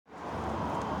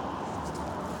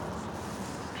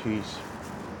Peace.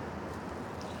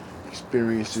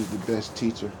 Experience is the best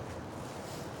teacher.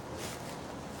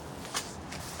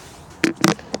 You know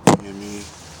what I mean?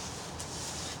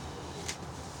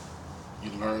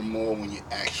 You learn more when you're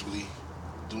actually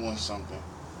doing something,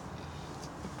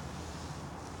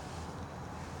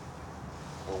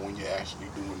 or when you're actually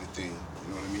doing the thing. You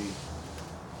know what I mean?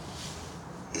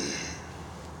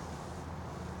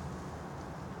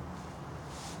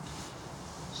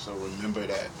 So remember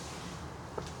that.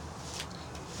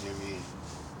 You know what I mean?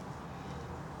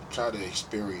 Try to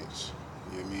experience.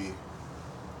 You know what I mean?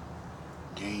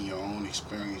 Gain your own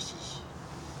experiences.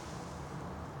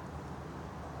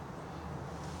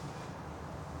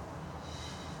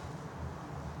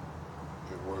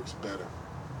 It works better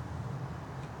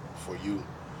for you.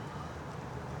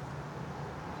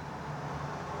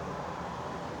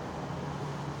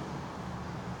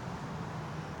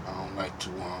 I don't like to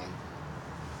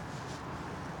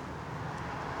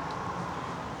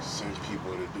send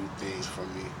people to do things for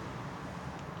me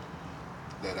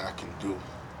that I can do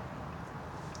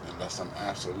unless I'm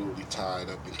absolutely tied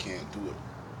up and can't do it.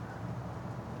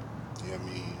 You know what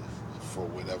I mean? For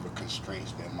whatever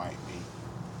constraints there might be.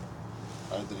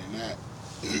 Other than that,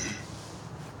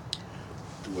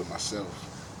 do it myself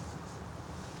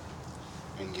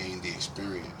and gain the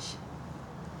experience.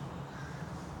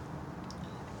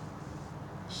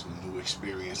 Some new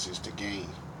experiences to gain.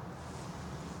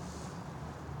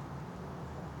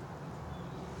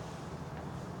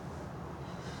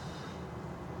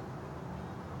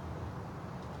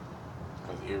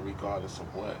 Because irregardless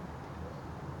of what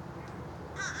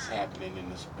is happening in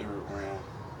the spirit realm,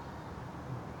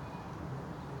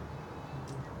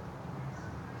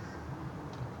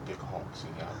 Big Hawks is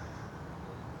out.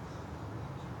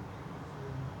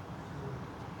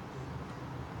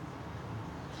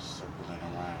 Circling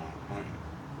around, right?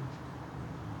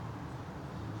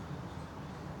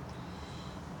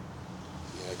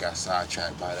 Yeah, I got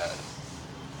sidetracked by that.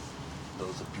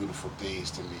 Those are beautiful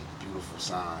things to me, beautiful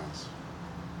signs.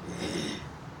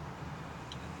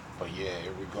 But yeah,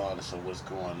 regardless of what's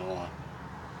going on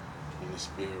in the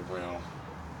spirit realm,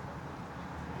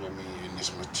 you know what I mean, in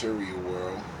this material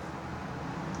world,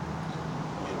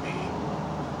 you know what I mean,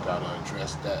 gotta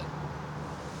address that.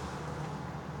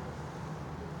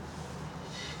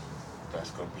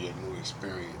 That's gonna be a new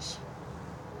experience.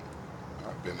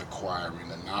 I've been acquiring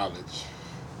the knowledge,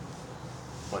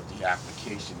 but the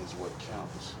application is what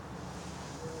counts.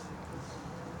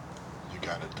 You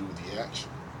gotta do the action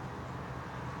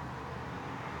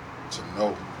to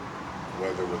know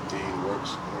whether a thing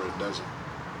works or it doesn't,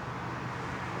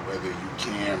 whether you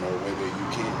can or whether you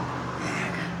can't.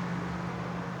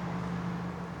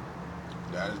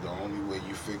 That is the only way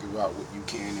you figure out what you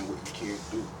can and what you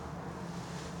can't do,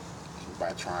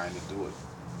 by trying to do it.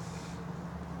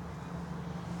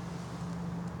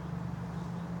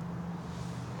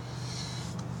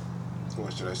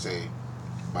 Or should I say,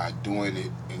 by doing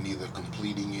it and either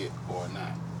completing it or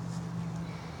not.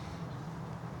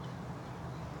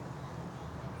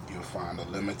 You'll find the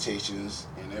limitations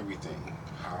in everything,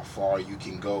 how far you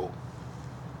can go,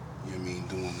 you know what I mean,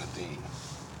 doing the thing.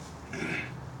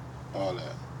 All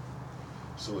that.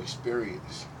 So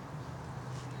experience,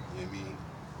 you know what I mean,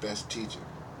 best teacher.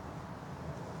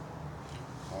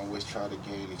 Always try to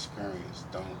gain experience.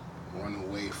 Don't run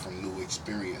away from new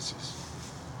experiences.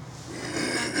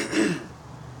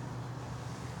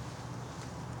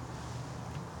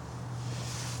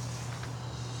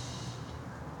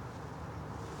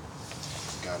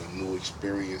 Got a new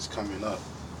experience coming up.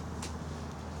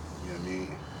 You know what I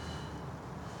mean?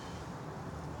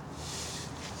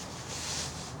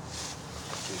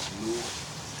 It's new,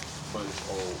 but it's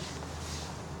old.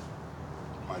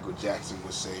 Michael Jackson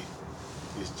would say,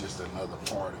 it's just another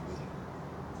part of me.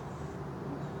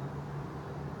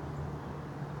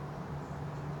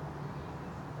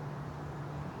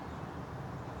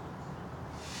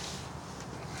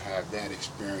 Have that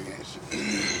experience.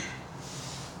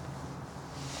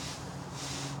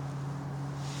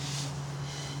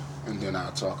 And then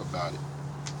I'll talk about it.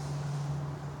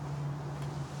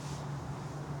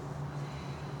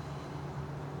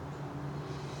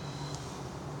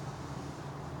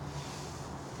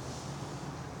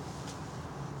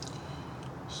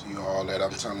 See, all that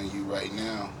I'm telling you right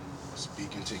now,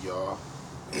 speaking to y'all,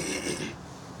 is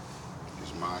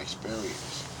my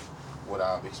experience, what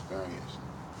I've experienced.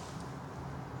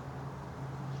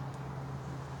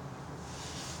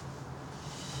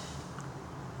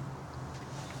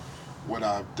 What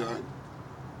I've done.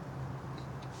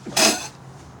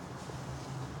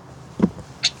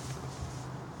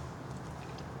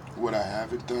 What I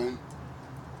haven't done.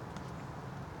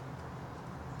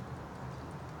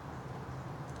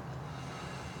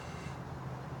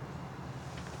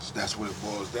 So that's what it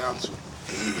boils down to.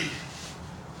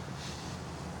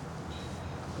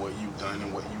 What you've done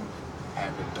and what you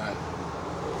haven't done.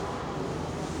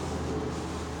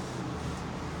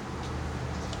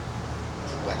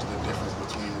 That's the difference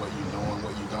between what you know and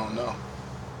what you don't know.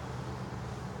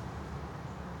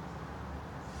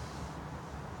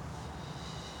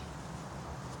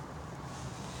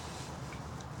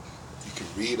 You can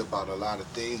read about a lot of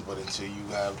things, but until you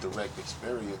have direct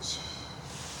experience,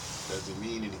 it doesn't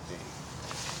mean anything.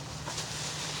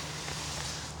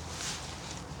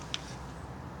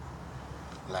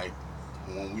 Like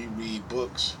when we read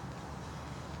books,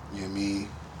 you know what I mean?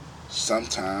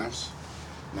 Sometimes,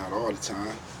 not all the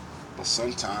time, but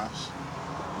sometimes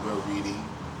we're reading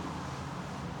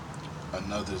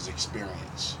another's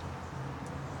experience.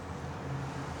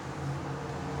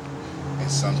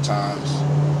 And sometimes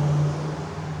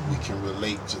we can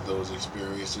relate to those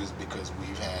experiences because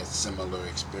we've had similar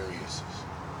experiences.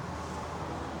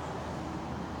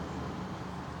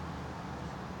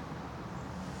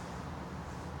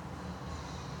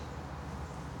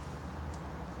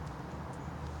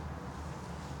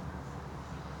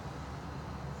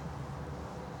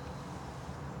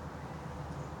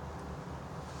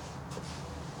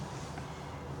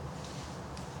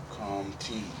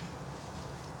 T.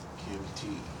 Kim T.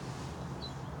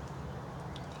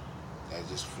 That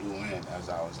just flew in as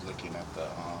I was looking at the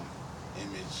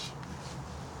image,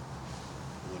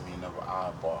 you know what I mean, of an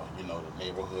eyeball. You know, the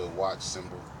neighborhood watch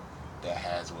symbol that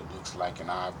has what looks like an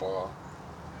eyeball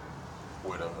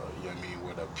where the, you know what I mean,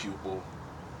 where the pupil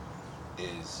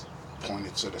is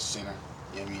pointed to the center.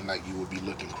 You know what I mean, like you would be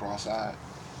looking cross-eyed.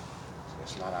 So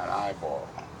it's not an eyeball.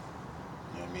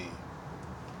 You know what I mean?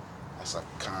 That's like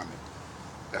a comic.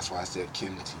 That's why I said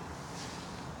Kim T.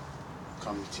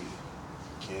 Kim T.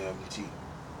 Kim T.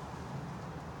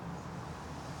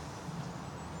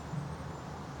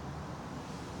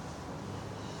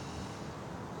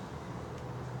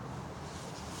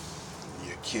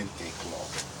 Your kente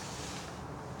cloth.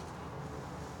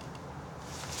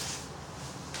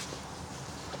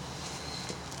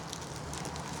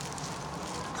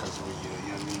 Because when you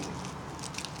know what I mean,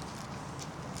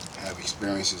 have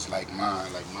experiences like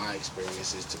mine, like my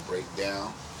experience is to break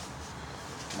down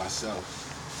myself,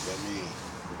 you know what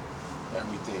I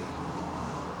mean, everything,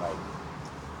 like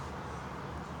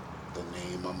the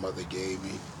name my mother gave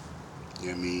me, you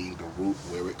know what I mean, the root,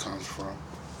 where it comes from,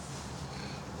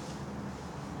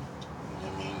 you know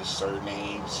what I mean, the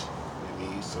surnames, you know what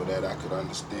I mean, so that I could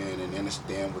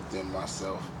understand within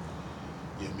myself,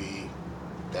 you know what I mean,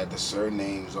 that the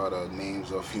surnames are the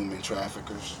names of human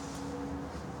traffickers.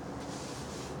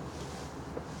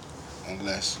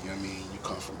 Unless, you know what I mean, you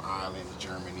come from Ireland,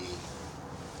 Germany,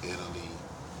 Italy,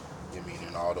 you know what I mean,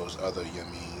 and all those other, you know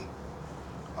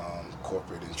what I mean,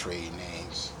 corporate and trade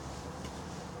names.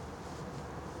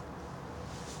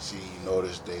 See, you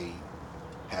notice they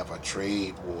have a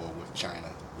trade war with China,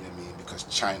 you know what I mean, because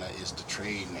China is the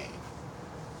trade name,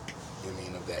 you know what I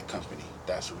mean, of that company.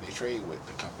 That's who they trade with,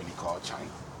 the company called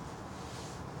China.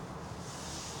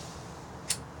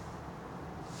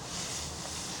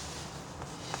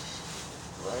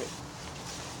 Right?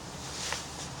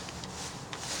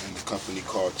 And the company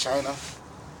called China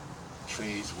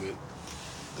trades with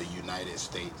the United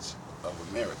States of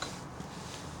America.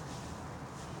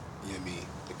 You know what I mean?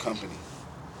 The company.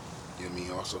 You know what I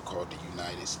mean? Also called the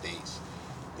United States,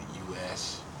 the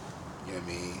U.S. You know what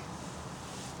I mean?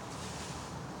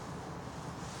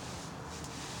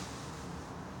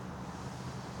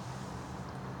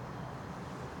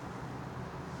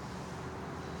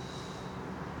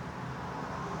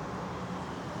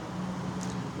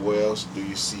 Where else do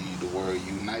you see the word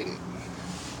united?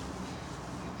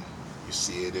 You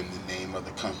see it in the name of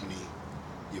the company,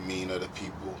 you mean, of the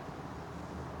people,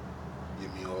 you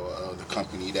mean, or the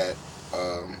company that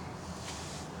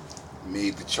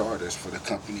made the charters for the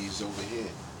companies over here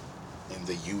in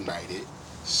the United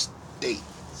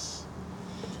States.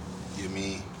 You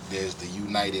mean, there's the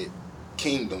United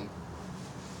Kingdom,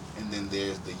 and then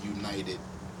there's the United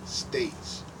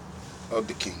States of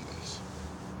the kingdoms.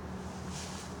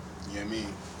 You know what I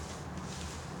mean?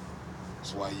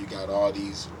 That's why you got all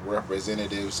these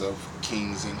representatives of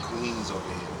kings and queens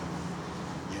over here.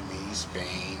 You know what I mean?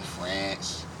 Spain,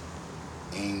 France,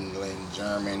 England,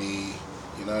 Germany,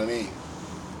 you know what I mean?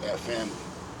 That family.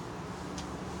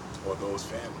 Or those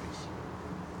families.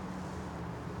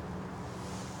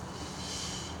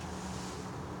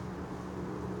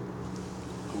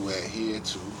 Who adhere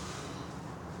to,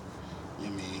 you know what I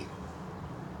mean,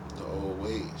 the old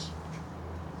ways.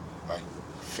 Like,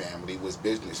 family was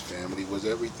business. Family was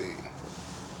everything.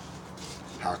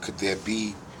 How could there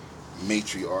be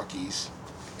matriarchies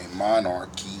and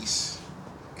monarchies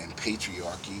and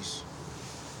patriarchies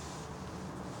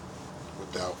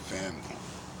without family.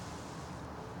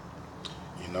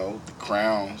 You know, the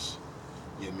crowns,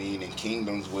 and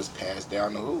kingdoms was passed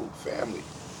down to who? Family.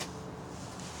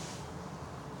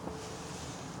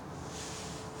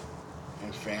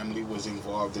 And family was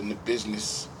involved in the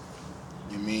business,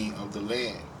 of the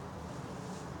land.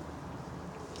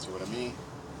 See what I mean?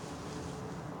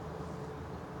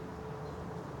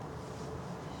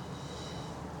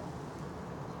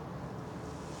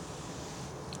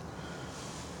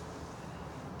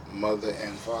 Mother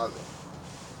and father,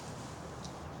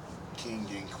 king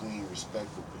and queen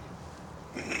respectively.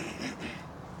 You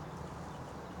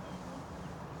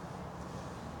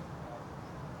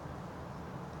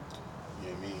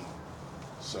know what I mean?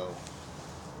 So,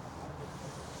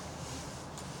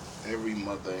 every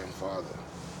mother and father,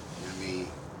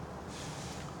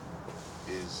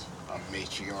 is a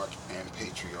matriarch and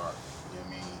patriarch,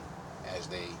 as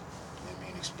they,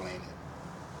 explain it.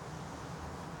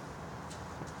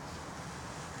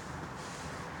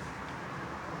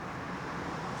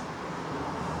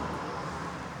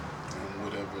 And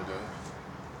whatever the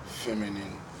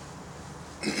feminine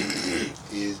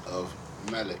is of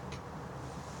Melech,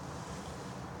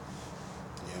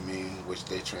 which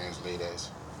they translate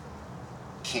as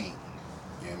king,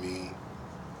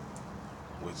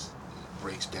 which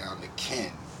breaks down to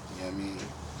kin,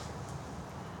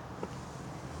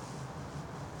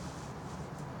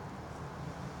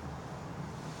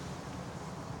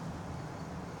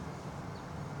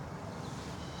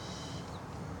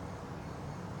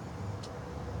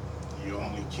 You're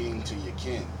only king to your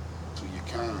kin, to your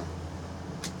kind.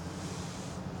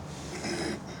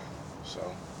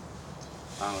 So,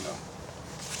 I don't know.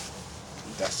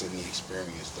 That's in the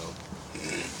experience, though.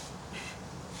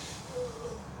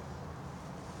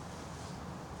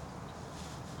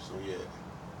 So, yeah.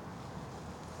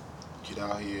 Get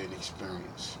out here and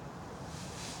experience.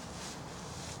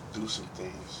 Do some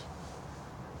things.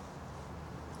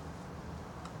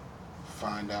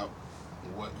 Find out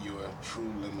what your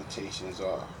true limitations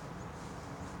are.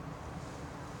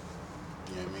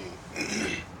 You know what I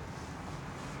mean?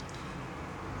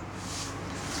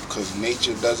 Because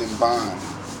nature doesn't bond,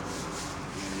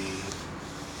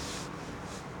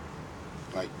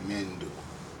 like men do.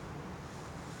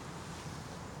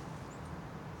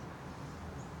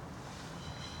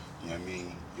 You know what I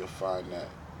mean? You'll find that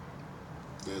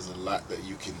there's a lot that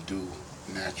you can do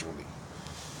naturally.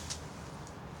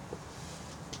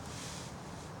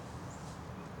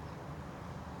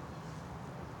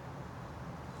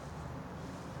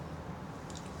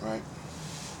 Right?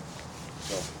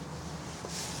 So,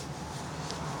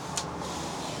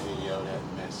 hey yo, that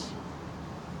mess.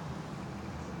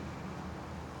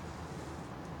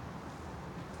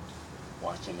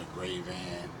 Watching the gray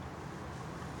van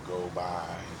go by,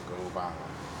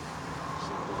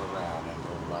 circle around and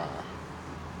go by.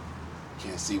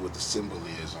 Can't see what the symbol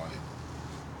is on it.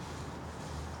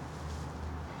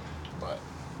 But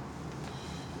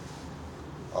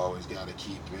always gotta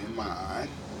keep in mind,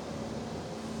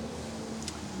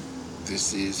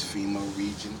 this is FEMA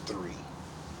Region 3. You know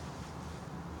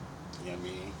what I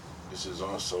mean? This is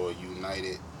also a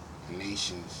United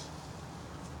Nations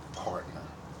partner.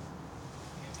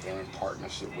 They're in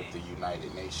partnership with the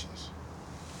United Nations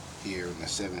here in the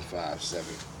 757.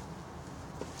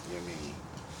 You know what I mean?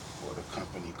 Or the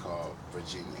company called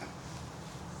Virginia.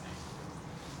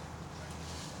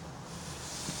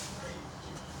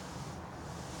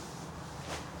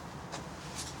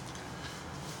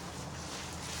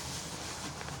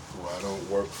 Who I don't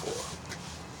work for.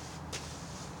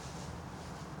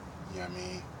 You know what I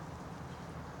mean?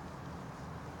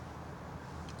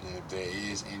 And if there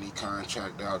is any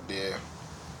contract out there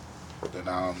that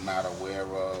I'm not aware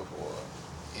of or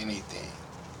anything,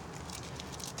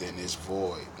 then it's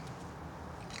void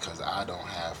because I don't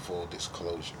have full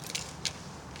disclosure.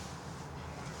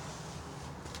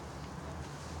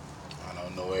 I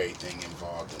don't know everything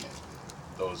involved in it.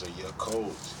 Those are your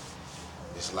codes.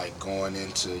 It's like going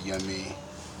into,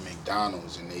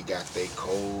 McDonald's and they got their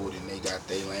code and they got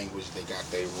their language, they got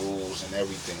their rules and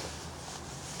everything.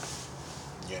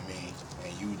 You know what I mean?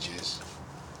 And you just,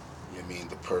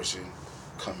 the person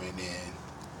coming in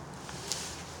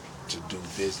to do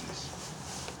business.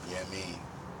 You know what I mean?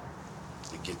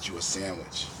 To get you a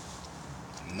sandwich.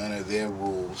 None of their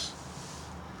rules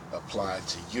apply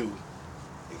to you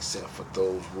except for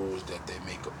those rules that they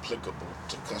make applicable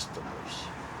to customers.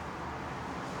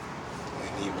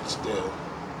 And even still,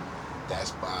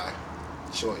 that's by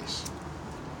choice.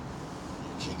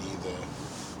 You can either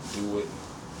do it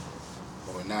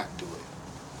or not do it.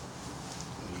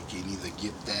 You can either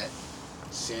get that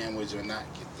sandwich or not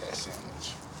get that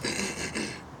sandwich.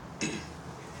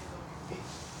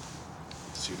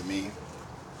 See what I mean?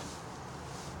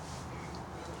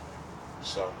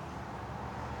 So,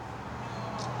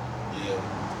 yeah,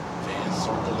 van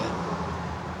circling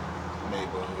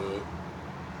neighborhood.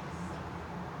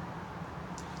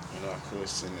 You know, I could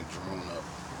send a drone up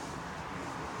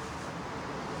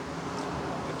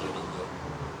to get a look.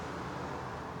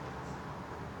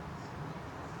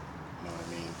 You know what I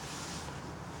mean?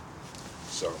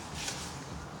 So,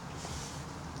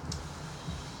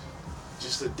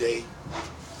 just a day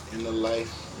in the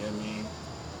life, you know what I mean?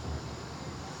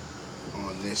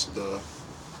 On this, the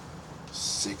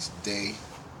 6th day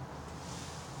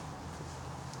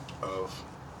of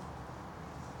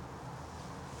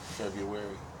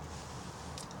February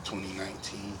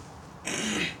 2019.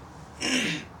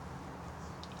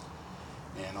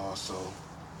 And also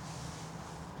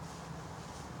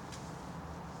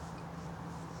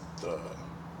the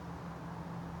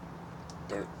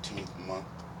 13th month,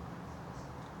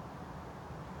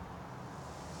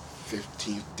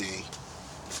 15th day,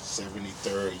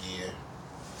 73rd year.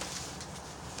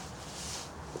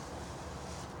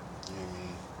 You know what I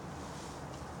mean?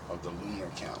 Of the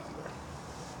lunar calendar.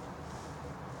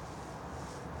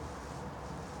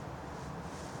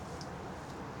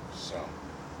 So,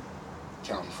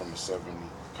 counting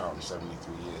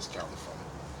 73 years, counting from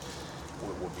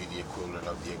what would be the equivalent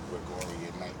of the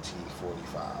Gregorian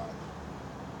 1945.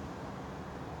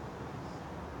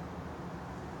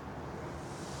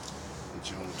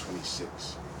 June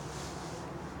 26th.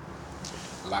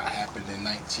 A lot happened in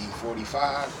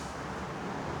 1945.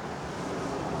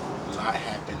 A lot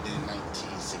happened in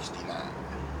 1969.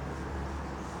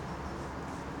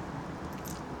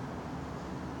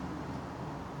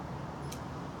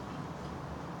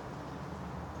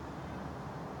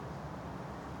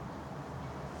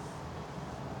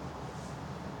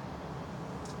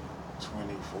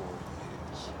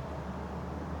 Years.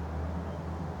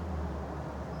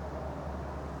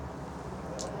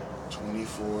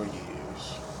 24 years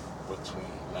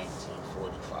between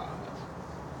 1945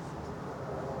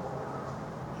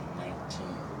 and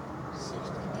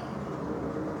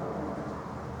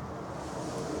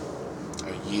 1969. A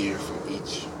year from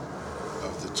each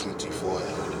of the 24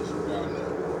 elders around the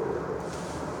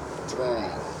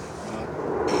throne.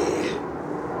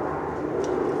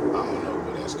 I don't know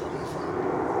where that's coming from.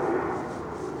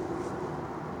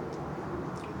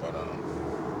 But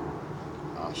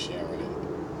I'm sharing it.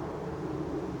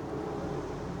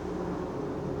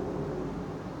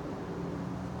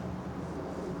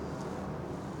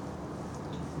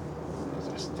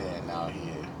 Stand out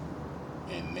here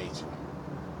in nature.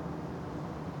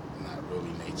 Not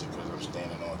really nature, because I'm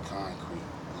standing on concrete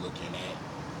looking at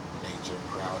nature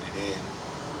crowded in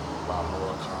by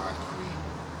more concrete,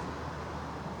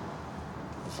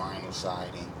 vinyl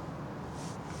siding.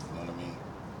 You know what I mean?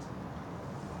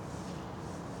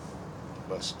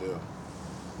 But still.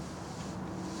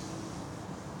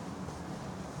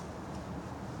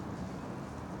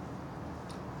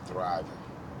 Thriving.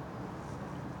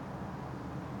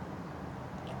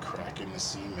 Cracking the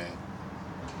cement.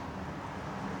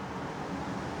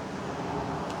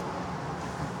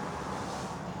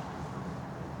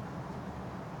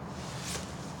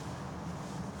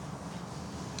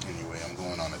 Anyway, I'm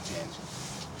going on a tangent.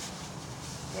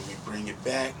 Let me bring it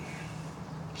back.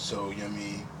 So, you know what I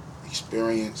mean?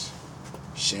 Experience,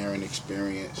 sharing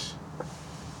experience.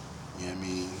 You know what I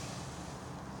mean?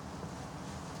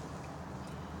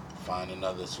 Finding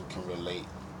others who can relate,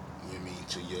 you know what I mean,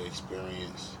 to your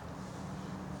experience.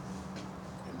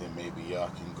 And then maybe y'all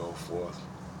can go forth,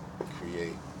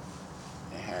 create,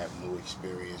 and have new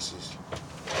experiences.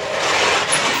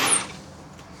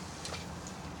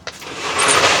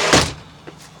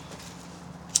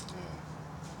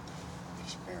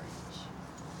 Experience.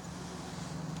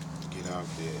 Get out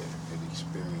there and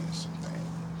experience some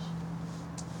things.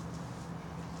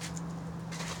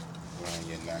 Learn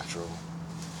your natural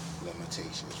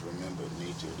limitations. Remember,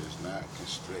 nature does not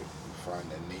constrict. You find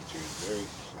that nature is very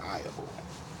pliable,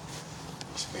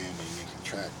 expanding and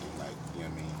contracting like, you know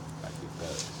what I mean, like it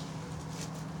does.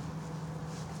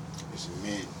 It's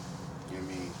men, you know what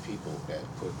I mean, people that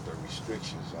put the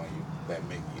restrictions on you, that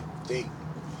make you think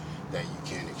that you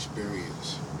can't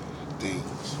experience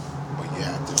things, but you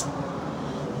have to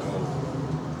go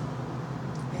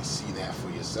and see that for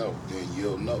yourself. Then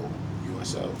you'll know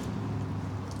yourself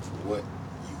what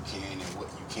you can and what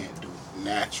you can't do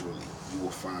naturally. You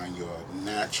will find your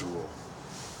natural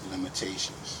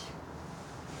limitations.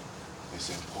 It's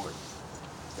important.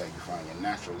 that you find your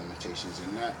natural limitations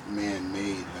and not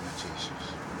man-made limitations.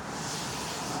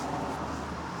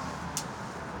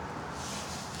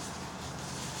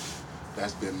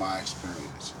 That's been my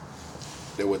experience.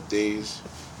 There were things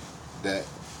that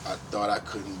I thought I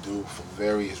couldn't do for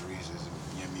various reasons.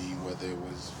 You know what I mean? Whether it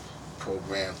was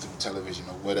programmed through television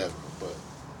or whatever. But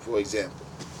for example,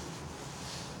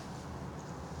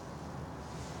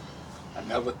 I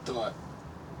never thought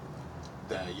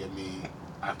that, you know what I mean,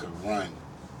 I could run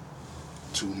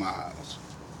 2 miles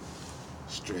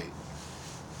straight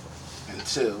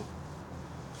until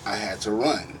I had to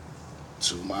run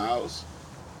 2 miles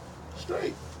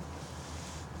straight.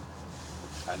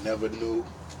 I never knew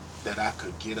that I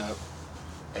could get up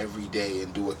every day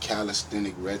and do a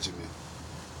calisthenic regimen.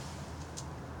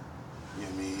 You know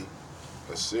what I mean?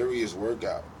 A serious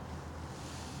workout.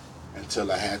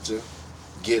 Until I had to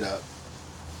get up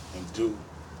and do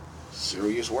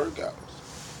serious workouts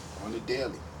on the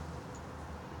daily.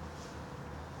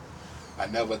 I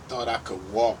never thought I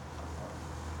could walk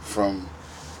from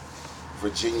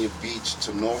Virginia Beach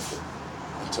to Norfolk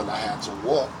until I had to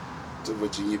walk to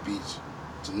Virginia Beach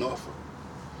to Norfolk.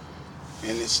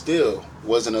 And it still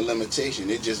wasn't a limitation.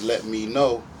 It just let me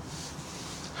know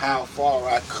how far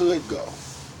I could go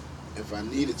if I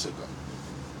needed to go.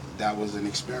 That was an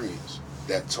experience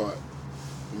that taught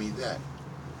me that.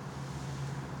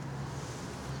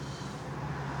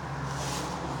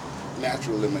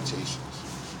 Natural limitations.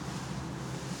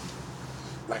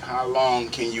 Like, how long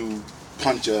can you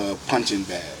punch a punching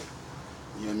bag?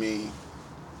 You know what I mean?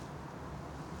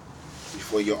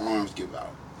 Before your arms give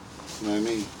out. You know what I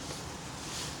mean? You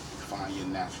find your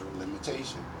natural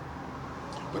limitation.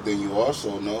 But then you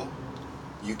also know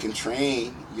you can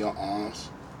train your arms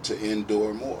to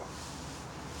endure more.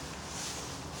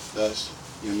 Thus,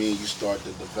 you know what I mean, you start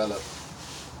to develop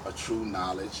a true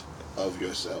knowledge of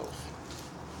yourself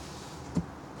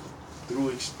through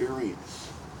experience.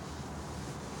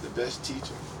 The best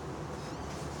teacher.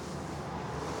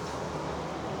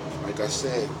 Like I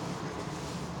said,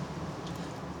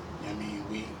 I mean,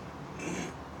 we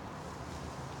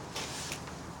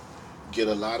get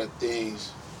a lot of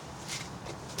things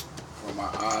from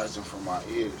our eyes and from our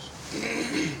ears.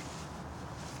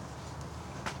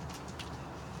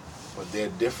 But they're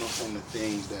different from the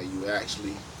things that you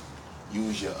actually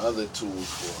use your other tools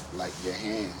for, like your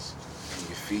hands and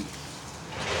your feet.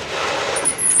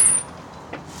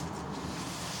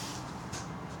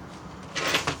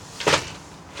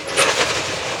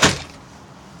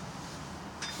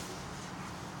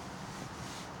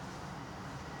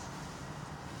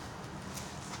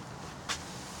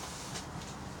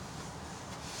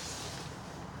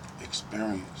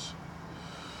 Experience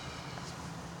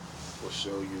will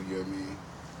show you, you know what I mean,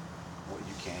 what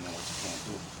you can and what you can't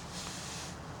do.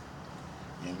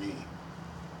 You know what I mean?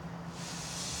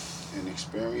 And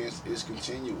experience is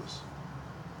continuous.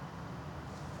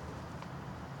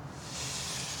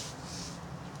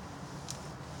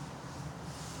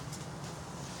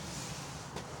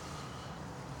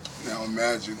 Now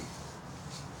imagine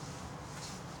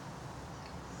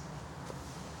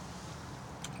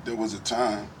there was a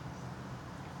time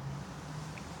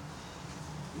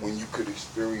when you could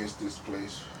experience this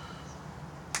place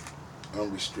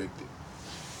unrestricted.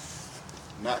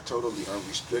 Not totally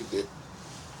unrestricted,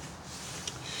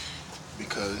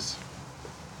 because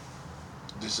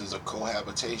this is a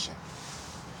cohabitation.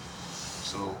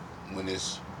 So when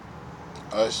it's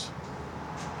us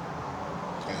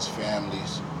as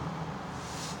families,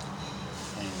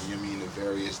 and you mean the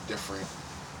various different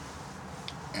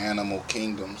animal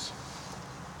kingdoms,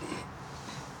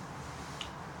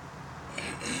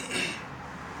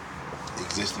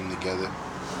 existing together,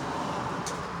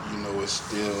 you know, it's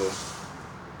still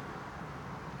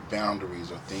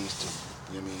boundaries or things to,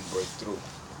 you know what I mean, break through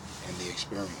in the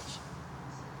experience.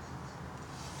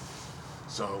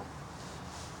 So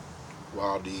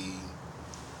while the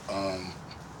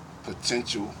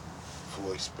potential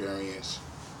for experience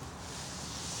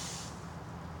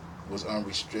was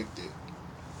unrestricted,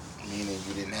 meaning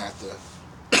you didn't have to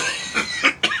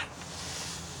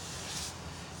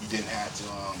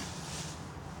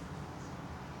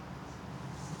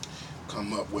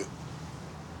come up with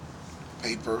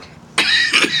paper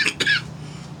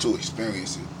to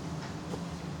experience it.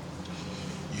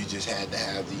 You just had to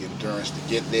have the endurance to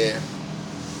get there,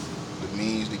 the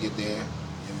means to get there.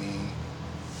 You mean,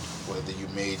 whether you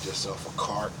made yourself a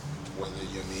cart, whether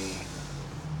you mean,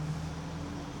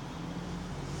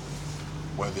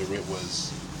 whether it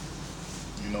was,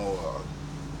 you know,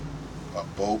 a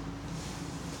boat,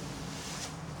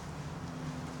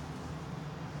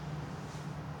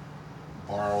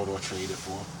 borrowed or traded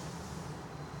for.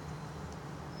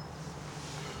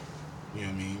 You know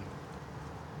what I mean?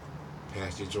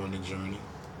 Passage on the journey,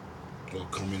 or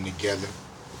coming together.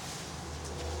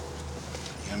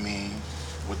 You know what I mean?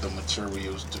 With the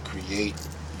materials to create,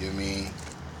 you know what I mean?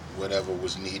 Whatever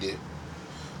was needed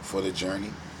for the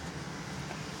journey,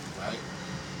 right?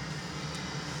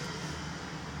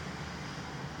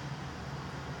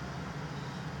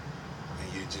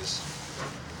 And you just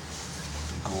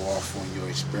go off on your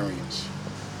experience,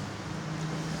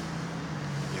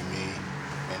 you know what I mean?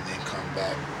 And then come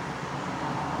back.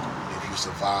 If you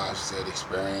survive said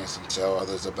experience and tell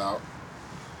others about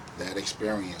that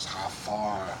experience, how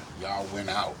far y'all went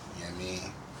out, you know what I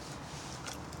mean?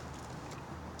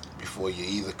 Before you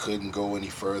either couldn't go any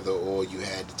further or you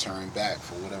had to turn back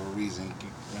for whatever reason, you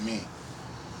know what I mean?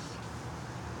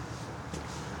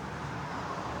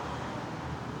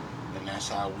 And that's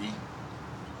how we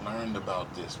learned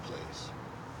about this place.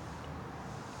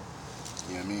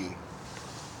 You know what I mean?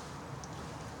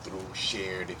 Through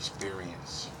shared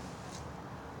experience.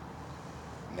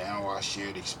 Now our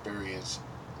shared experience,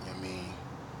 you know what I mean,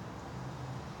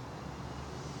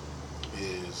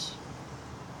 is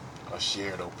a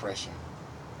shared oppression.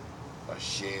 A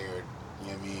shared, you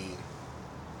know what I mean,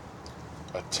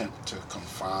 attempt to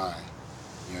confine,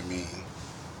 you know what I mean,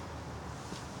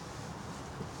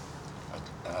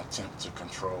 an attempt to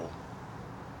control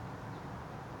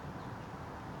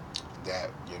that,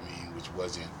 you know what I mean, which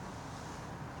wasn't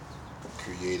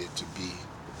created to be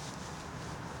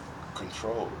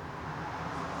controlled.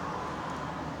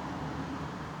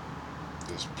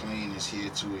 This plane is here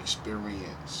to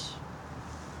experience.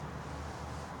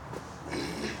 You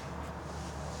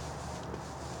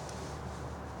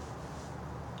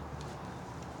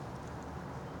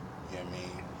know what I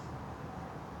mean?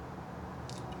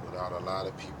 Without a lot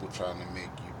of people trying to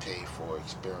make you pay for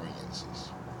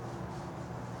experiences.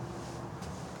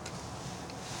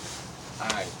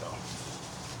 Alright though.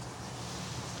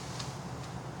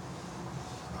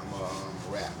 I'm gonna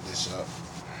wrap this up.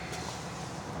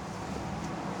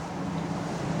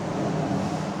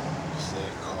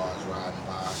 Said cars riding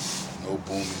by, no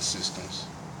booming systems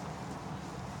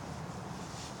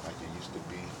like it used to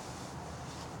be.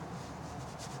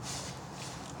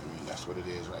 I mean, that's what it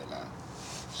is right now.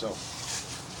 So,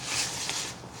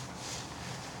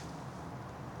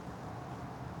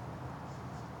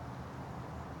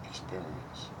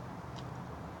 experience.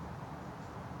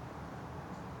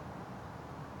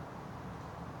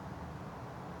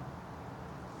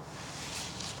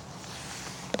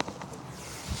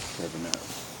 Kevin out.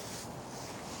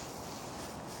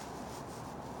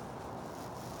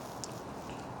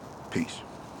 Peace.